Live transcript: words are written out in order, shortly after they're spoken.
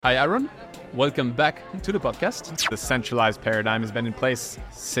Hi, Aaron. Welcome back to the podcast. The centralized paradigm has been in place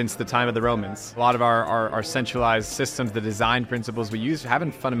since the time of the Romans. A lot of our centralized systems, the design principles we use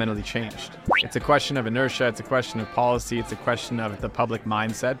haven't fundamentally changed. It's a question of inertia, it's a question of policy, it's a question of the public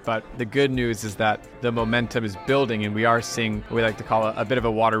mindset. But the good news is that the momentum is building and we are seeing what we like to call a bit of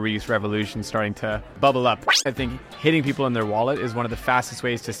a water reuse revolution starting to bubble up. I think hitting people in their wallet is one of the fastest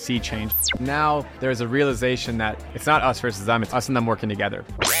ways to see change. Now there's a realization that it's not us versus them, it's us and them working together.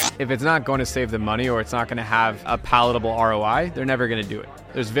 If it's not going to save them money or it's not going to have a palatable ROI, they're never going to do it.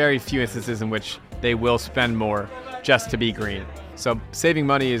 There's very few instances in which they will spend more just to be green. So saving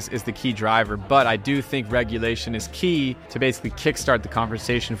money is the key driver, but I do think regulation is key to basically kickstart the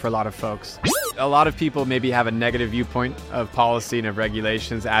conversation for a lot of folks. A lot of people maybe have a negative viewpoint of policy and of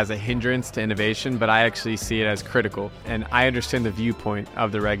regulations as a hindrance to innovation, but I actually see it as critical. And I understand the viewpoint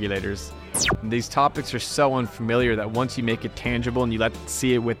of the regulators. These topics are so unfamiliar that once you make it tangible and you let them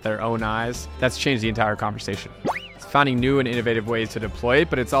see it with their own eyes, that's changed the entire conversation. It's finding new and innovative ways to deploy it,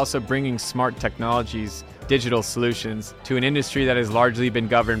 but it's also bringing smart technologies, digital solutions to an industry that has largely been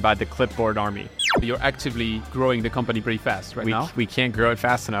governed by the clipboard army. You're actively growing the company pretty fast right now. We can't grow it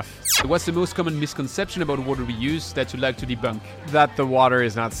fast enough. What's the most common misconception about water reuse that you'd like to debunk? That the water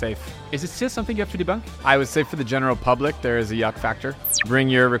is not safe. Is it still something you have to debunk? I would say for the general public, there is a yuck factor. Bring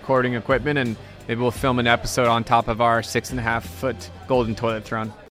your recording equipment and maybe we'll film an episode on top of our 6.5-foot golden toilet throne.